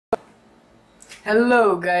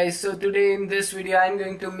Hello guys, so today in this video I'm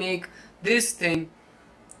going to make this thing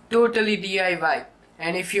totally DIY.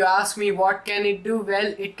 And if you ask me what can it do,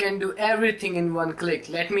 well, it can do everything in one click.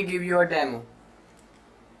 Let me give you a demo.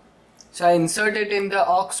 So I insert it in the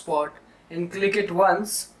aux port and click it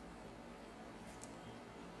once.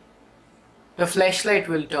 The flashlight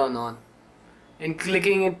will turn on, and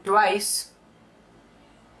clicking it twice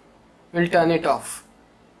will turn it off.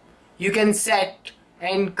 You can set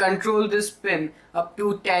and control this pin up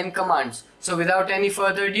to 10 commands. So without any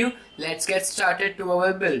further ado, let's get started to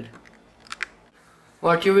our build.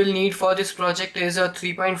 What you will need for this project is a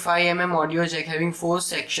 3.5mm audio jack having 4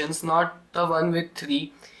 sections, not the one with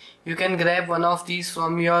 3. You can grab one of these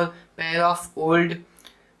from your pair of old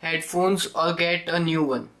headphones or get a new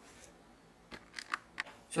one.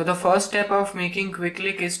 So the first step of making quick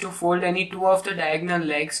click is to fold any two of the diagonal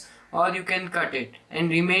legs, or you can cut it and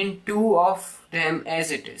remain two of them as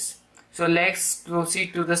it is. So let's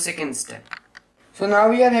proceed to the second step. So now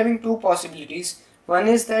we are having two possibilities. One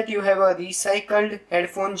is that you have a recycled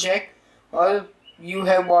headphone jack, or you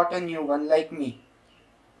have bought a new one like me.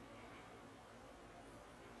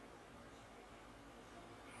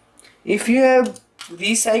 If you have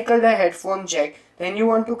recycled a headphone jack, then you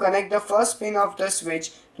want to connect the first pin of the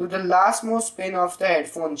switch to the lastmost pin of the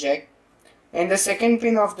headphone jack, and the second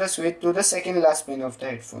pin of the switch to the second last pin of the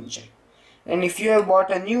headphone jack. And if you have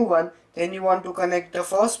bought a new one, then you want to connect the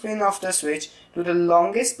first pin of the switch to the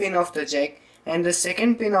longest pin of the jack and the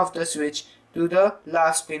second pin of the switch to the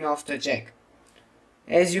last pin of the jack.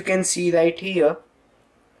 As you can see right here,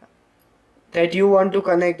 that you want to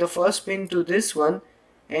connect the first pin to this one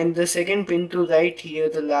and the second pin to right here,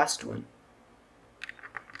 the last one.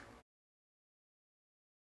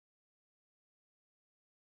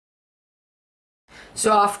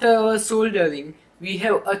 So after our soldering, we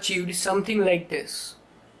have achieved something like this.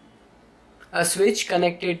 A switch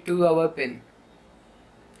connected to our pin.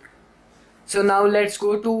 So now let's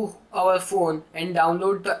go to our phone and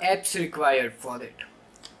download the apps required for it.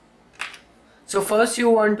 So first you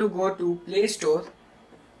want to go to Play Store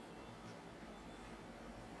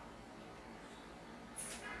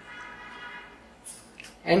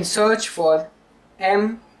and search for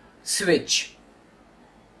M-Switch.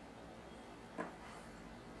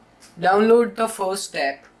 Download the first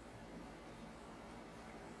app.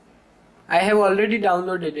 I have already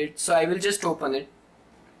downloaded it, so I will just open it.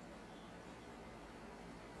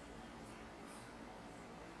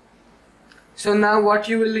 So now what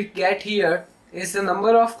you will get here is the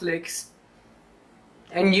number of clicks,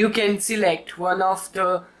 and you can select one of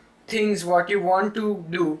the things what you want to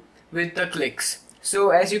do with the clicks.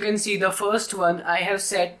 So as you can see, the first one I have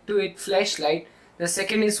set to it flashlight, the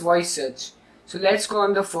second is voice search. So let's go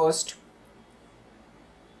on the first,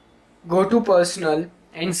 go to personal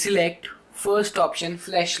and select first option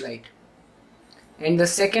flashlight, and the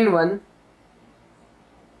second one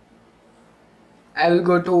I will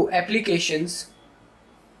go to applications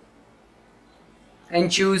and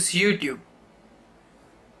choose YouTube.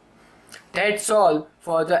 That's all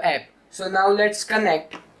for the app. So now let's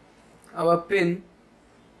connect our pin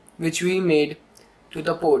which we made to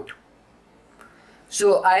the port.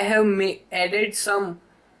 So I have added some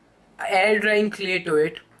air drying clay to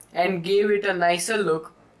it and gave it a nicer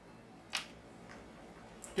look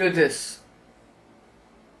to this.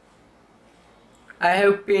 I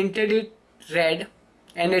have painted it red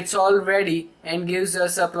and it's all ready and gives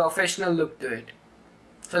us a professional look to it.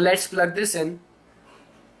 So let's plug this in.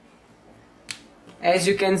 As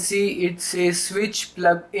you can see, it says switch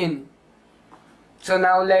plug in. So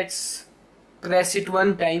now let's press it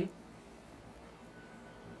one time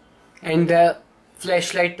and the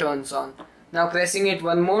flashlight turns on. Now pressing it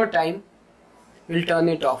one more time will turn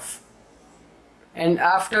it off, and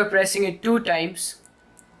after pressing it 2 times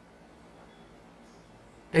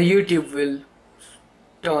the YouTube will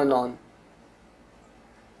turn on.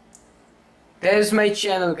 There's my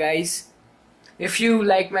channel, guys. If you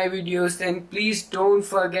like my videos, then please don't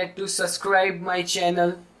forget to subscribe my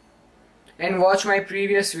channel and watch my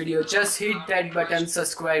previous video. Just hit that button,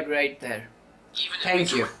 subscribe right there.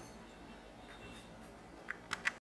 Thank you.